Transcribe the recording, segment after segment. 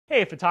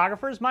Hey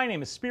photographers, my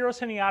name is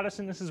Spyros Heniadis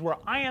and this is where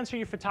I answer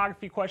your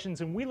photography questions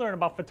and we learn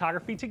about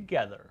photography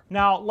together.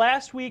 Now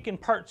last week in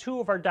part 2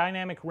 of our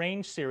dynamic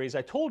range series,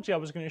 I told you I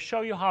was going to show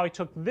you how I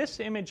took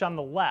this image on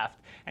the left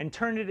and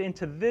turned it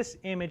into this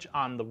image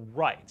on the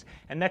right.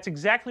 And that's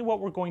exactly what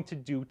we're going to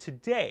do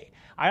today.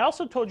 I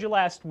also told you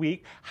last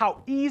week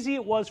how easy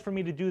it was for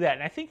me to do that,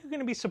 and I think you're going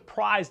to be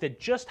surprised at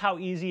just how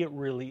easy it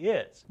really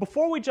is.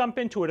 Before we jump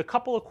into it, a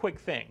couple of quick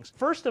things.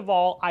 First of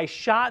all, I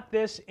shot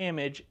this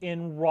image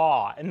in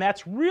RAW, and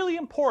that's really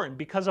important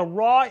because a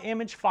raw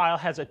image file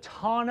has a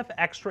ton of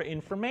extra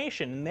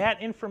information, and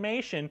that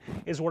information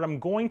is what I'm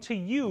going to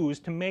use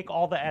to make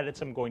all the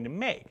edits I'm going to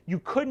make. You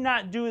could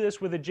not do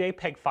this with a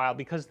JPEG file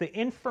because the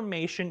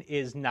information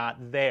is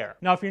not there.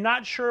 Now, if you're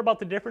not sure about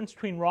the difference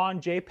between RAW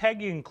and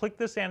JPEG, you can click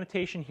this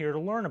annotation here to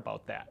learn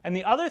about that. And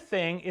the other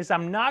thing is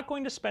I'm not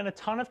going to spend a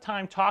ton of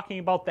time talking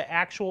about the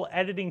actual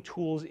editing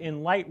tools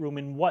in Lightroom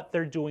and what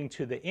they're doing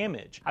to the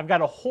image. I've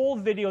got a whole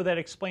video that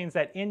explains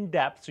that in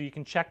depth, so you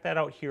can check that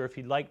out here if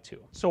you'd like to.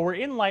 So we're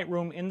in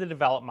Lightroom in the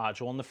Develop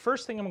module, and the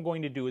first thing I'm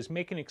going to do is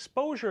make an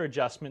exposure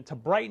adjustment to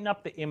brighten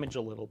up the image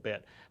a little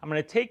bit. I'm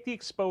going to take the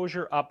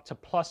exposure up to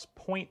plus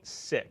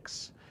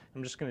 0.6.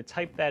 I'm just going to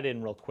type that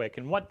in real quick,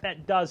 and what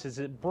that does is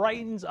it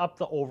brightens up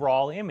the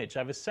overall image.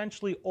 I've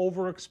essentially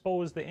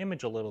overexposed the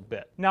image a little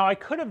bit. Now I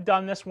could have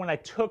done this when I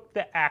took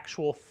the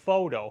actual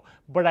photo,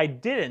 but I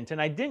didn't,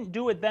 and I didn't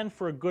do it then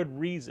for a good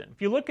reason.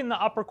 If you look in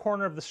the upper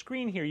corner of the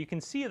screen here, you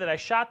can see that I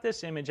shot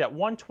this image at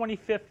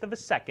 1/25th of a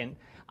second,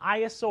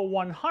 ISO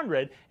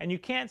 100, and you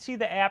can't see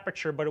the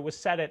aperture, but it was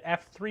set at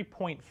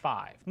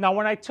f3.5. Now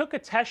when I took a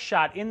test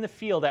shot in the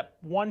field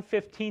at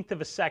 1/15th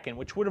of a second,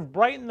 which would have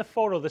brightened the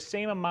photo the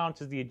same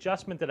amount as the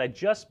adjustment that I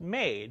just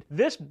made,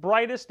 this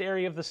brightest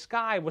area of the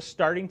sky was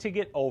starting to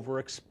get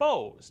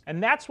overexposed.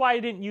 And that's why I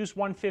didn't use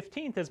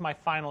 1/15th as my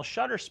final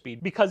shutter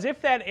speed, because if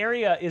that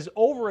area is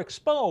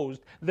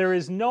overexposed, there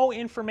is no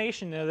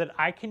information there that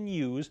I can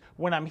use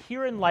when I'm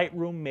here in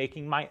Lightroom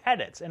making my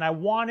edits. And I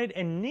wanted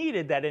and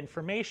needed that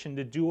information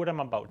to do what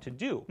I'm about to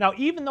do. Now,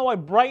 even though I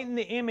brighten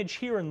the image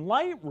here in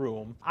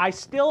Lightroom, I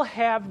still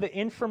have the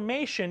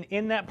information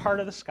in that part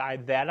of the sky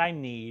that I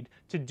need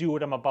to do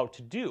what I'm about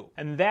to do.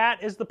 And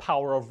that is the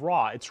power of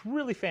RAW. It's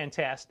really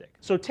fantastic.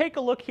 So take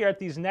a look here at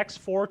these next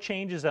 4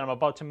 changes that I'm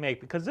about to make,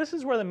 because this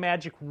is where the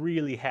magic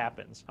really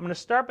happens. I'm going to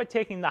start by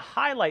taking the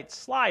highlight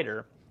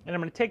slider, and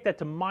I'm going to take that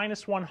to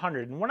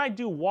 -100. And when I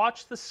do,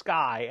 watch the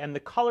sky and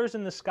the colors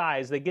in the sky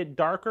as they get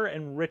darker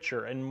and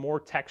richer and more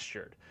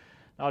textured.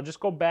 I'll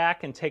just go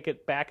back and take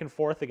it back and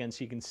forth again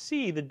so you can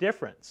see the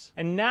difference.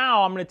 And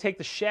now I'm going to take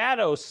the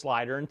shadows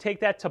slider and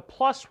take that to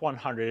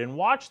 +100 and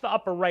watch the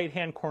upper right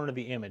hand corner of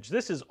the image.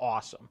 This is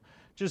awesome.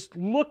 Just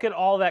look at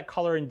all that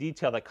color and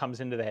detail that comes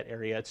into that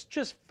area. It's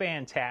just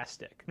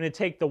fantastic. I'm going to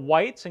take the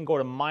whites and go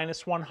to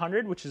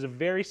 -100, which is a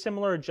very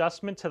similar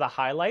adjustment to the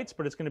highlights,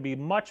 but it's going to be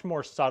much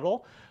more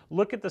subtle.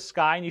 Look at the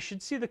sky and you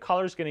should see the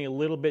colors getting a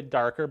little bit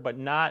darker, but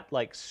not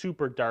like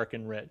super dark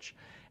and rich.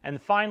 And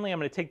finally, I'm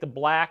going to take the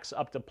blacks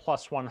up to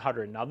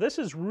 +100. Now this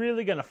is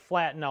really going to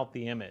flatten out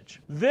the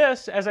image.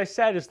 This, as I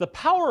said, is the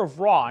power of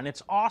RAW, and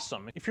it's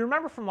awesome. If you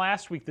remember from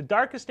last week, the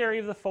darkest area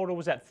of the photo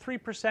was at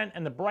 3%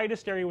 and the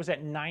brightest area was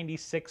at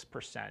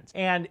 96%.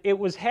 And it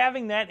was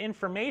having that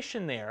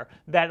information there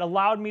that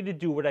allowed me to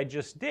do what I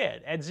just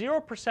did. At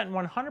 0% and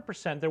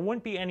 100%, there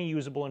wouldn't be any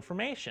usable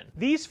information.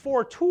 These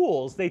 4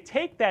 tools, they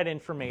take that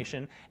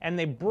information and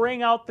they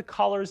bring out the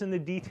colors and the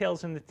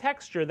details and the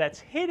texture that's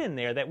hidden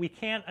there that we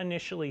can't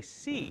initially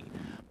see.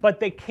 But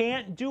they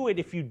can't do it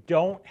if you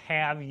don't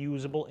have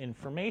usable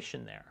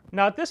information there.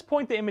 Now at this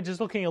point the image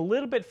is looking a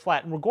little bit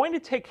flat, and we're going to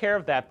take care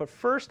of that, but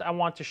first I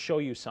want to show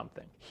you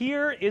something.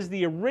 Here is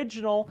the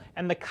original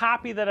and the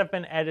copy that I've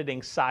been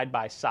editing side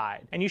by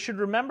side. And you should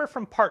remember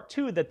from part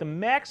 2 that the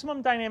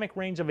maximum dynamic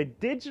range of a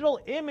digital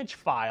image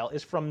file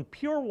is from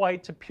pure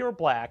white to pure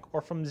black,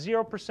 or from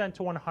 0%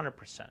 to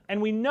 100%. And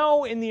we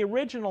know in the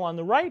original on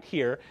the right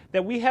here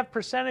that we have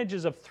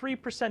percentages of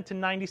 3% to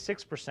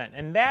 96%,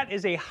 and that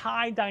is a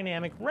high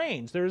dynamic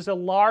range. There is a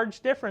large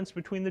difference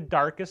between the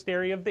darkest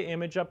area of the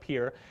image up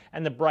here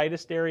and the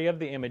brightest area of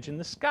the image in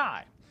the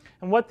sky.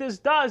 And what this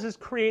does is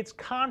creates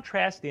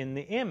contrast in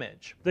the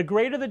image. The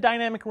greater the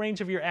dynamic range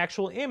of your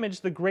actual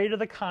image, the greater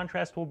the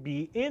contrast will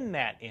be in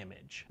that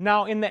image.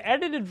 Now in the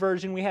edited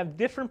version we have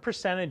different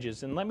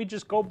percentages, and let me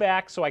just go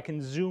back so I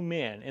can zoom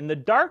in. In the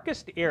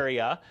darkest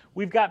area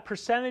we've got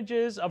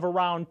percentages of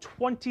around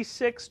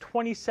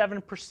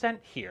 26-27%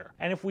 here.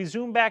 And if we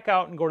zoom back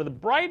out and go to the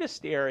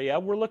brightest area,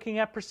 we're looking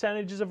at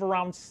percentages of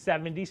around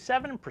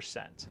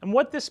 77%. And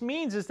what this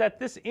means is that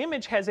this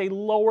image has a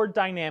lower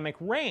dynamic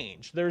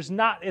range. There's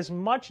not as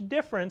much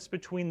difference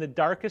between the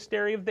darkest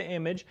area of the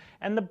image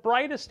and the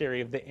brightest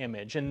area of the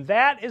image, and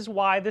that is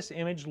why this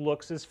image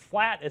looks as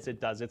flat as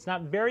it does. It's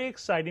not very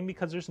exciting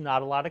because there's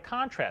not a lot of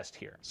contrast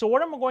here. So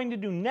what I'm going to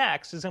do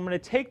next is I'm going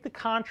to take the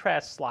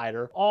contrast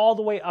slider all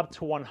the way up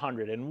to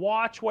 100 and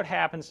watch what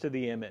happens to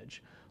the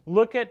image.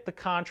 look at the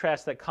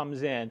contrast that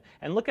comes in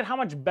and look at how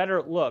much better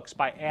it looks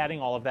by adding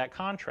all of that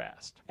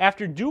contrast.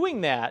 After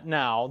doing that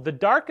now, the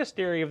darkest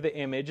area of the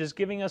image is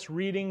giving us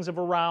readings of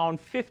around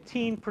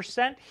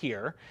 15%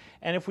 here.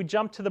 And if we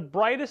jump to the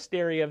brightest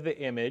area of the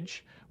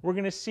image, we're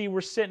going to see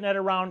we're sitting at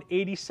around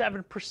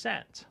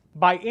 87%.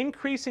 By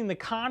increasing the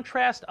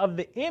contrast of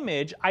the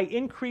image, I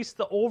increased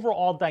the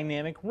overall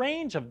dynamic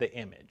range of the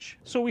image.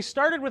 So we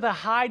started with a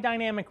high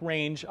dynamic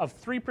range of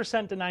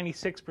 3% to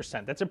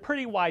 96%. That's a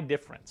pretty wide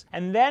difference.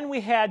 And then we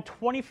had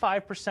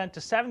 25% to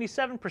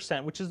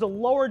 77%, which is the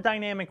lower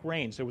dynamic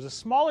range. There was a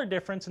smaller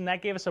difference, and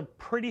that gave us a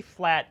pretty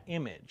flat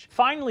image.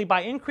 Finally,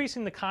 by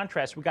increasing the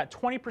contrast, we got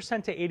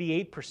 20% to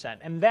 88%,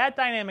 and that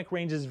dynamic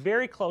range is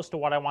very close to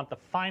what I want the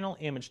final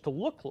image to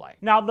look like.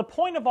 Now, the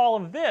point of all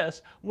of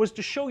this was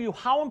to show you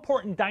how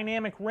important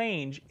dynamic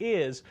range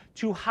is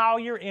to how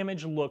your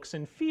image looks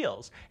and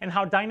feels, and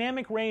how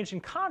dynamic range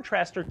and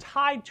contrast are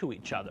tied to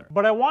each other.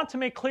 But I want to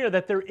make clear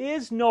that there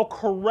is no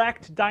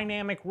correct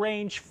dynamic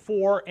range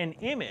for an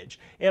image.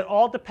 It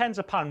all depends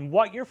upon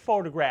what you're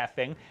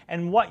photographing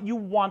and what you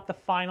want the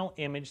final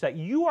image that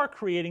you are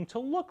creating to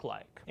look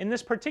like. In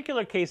this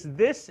particular case,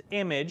 this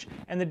image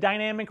and the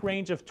dynamic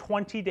range of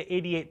 20 to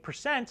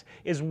 88%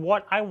 is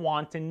what I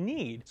want and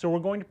need. So we're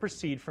going to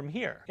proceed from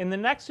here. In the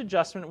next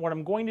adjustment, what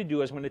I'm going to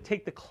do is I'm going to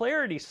take the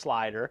clarity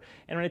slider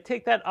and I'm going to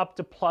take that up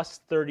to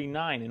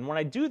 +39. And when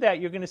I do that,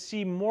 you're going to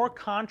see more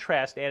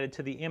contrast added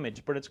to the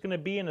image, but it's going to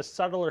be in a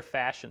subtler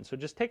fashion. So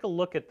just take a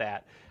look at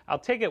that. I'll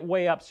take it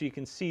way up so you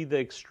can see the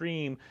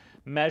extreme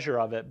measure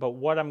of it, but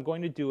what I'm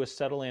going to do is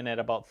settle in at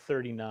about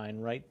 39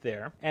 right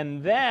there.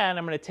 And then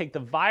I'm going to take the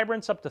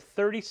vibrance up to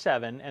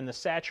 37 and the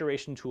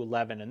saturation to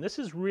 11. And this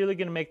is really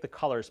going to make the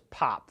colors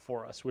pop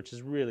for us, which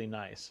is really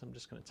nice. I'm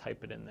just going to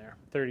type it in there.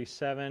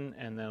 37,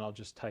 and then I'll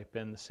just type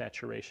in the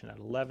saturation at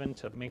 11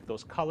 to make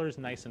those colors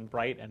nice and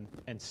bright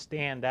and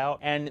stand out.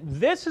 And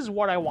this is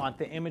what I want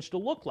the image to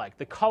look like.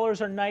 The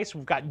colors are nice.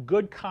 We've got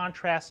good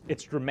contrast.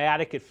 It's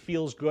dramatic. It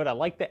feels good. I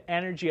like the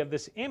energy of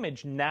this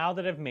image now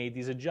that I've made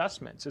these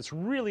adjustments. It's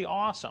really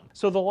awesome.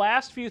 So the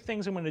last few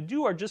things I'm going to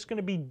do are just going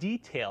to be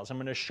details. I'm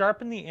going to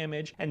sharpen the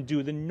image and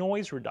do the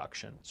noise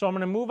reduction. So I'm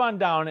going to move on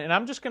down, and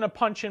I'm just going to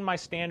punch in my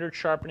standard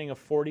sharpening of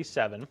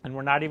 47, and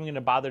we're not even going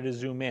to bother to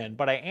zoom in,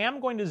 but I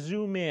am going to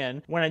zoom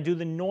in when I do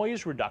the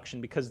noise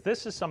reduction, because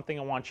this is something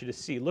I want you to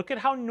see. Look at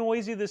how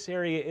noisy this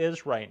area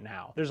is right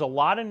now. There's a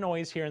lot of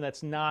noise here, and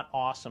that's not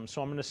awesome.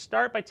 So I'm going to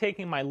start by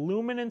taking my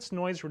luminance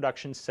noise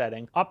reduction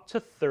setting up to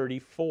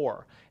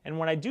 34. And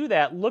when I do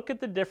that, look at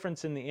the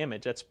difference in the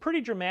image. That's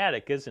pretty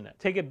dramatic, isn't it?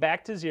 Take it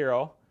back to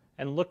 0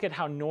 and look at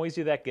how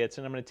noisy that gets.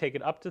 And I'm going to take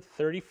it up to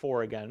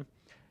 34 again,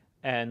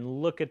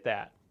 and look at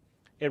that.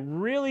 It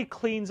really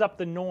cleans up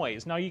the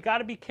noise. Now you got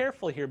to be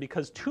careful here,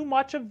 because too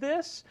much of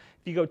this,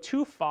 if you go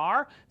too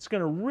far, it's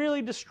going to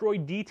really destroy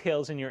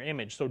details in your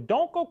image. So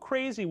don't go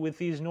crazy with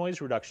these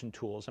noise reduction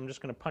tools. I'm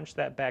just going to punch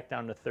that back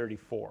down to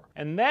 34.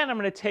 And then I'm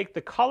going to take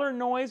the color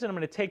noise and I'm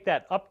going to take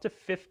that up to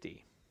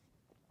 50.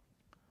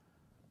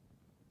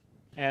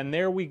 And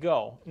there we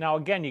go. Now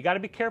again, you got to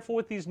be careful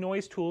with these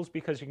noise tools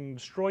because you can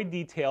destroy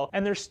detail.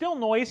 And there's still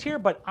noise here,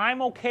 but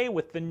I'm okay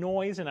with the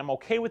noise and I'm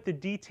okay with the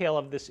detail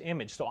of this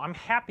image. So I'm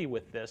happy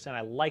with this and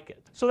I like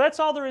it. So that's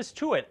all there is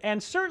to it.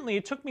 And certainly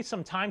it took me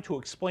some time to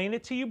explain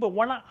it to you, but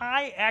when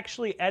I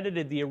actually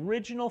edited the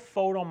original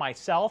photo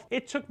myself,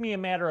 it took me a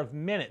matter of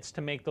minutes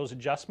to make those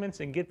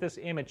adjustments and get this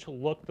image to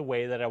look the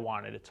way that I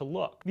wanted it to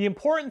look. The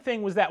important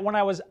thing was that when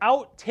I was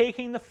out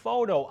taking the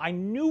photo, I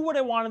knew what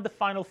I wanted the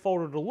final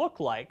photo to look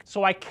like.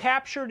 So I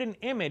captured an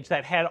image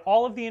that had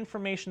all of the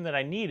information that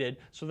I needed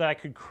so that I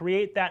could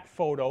create that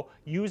photo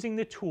using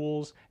the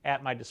tools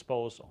at my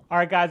disposal. All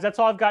right, guys, that's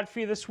all I've got for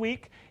you this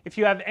week. If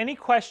you have any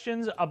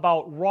questions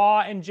about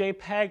RAW and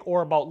JPEG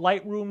or about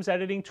Lightroom's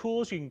editing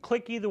tools, you can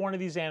click either one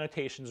of these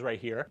annotations right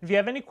here. If you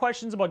have any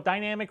questions about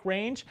dynamic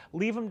range,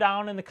 leave them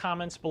down in the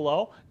comments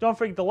below. Don't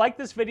forget to like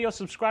this video,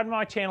 subscribe to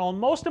my channel, and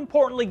most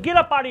importantly, get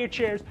up out of your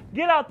chairs,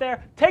 get out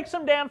there, take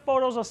some damn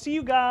photos. I'll see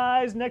you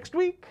guys next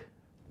week.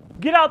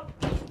 Get out.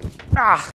 Ah.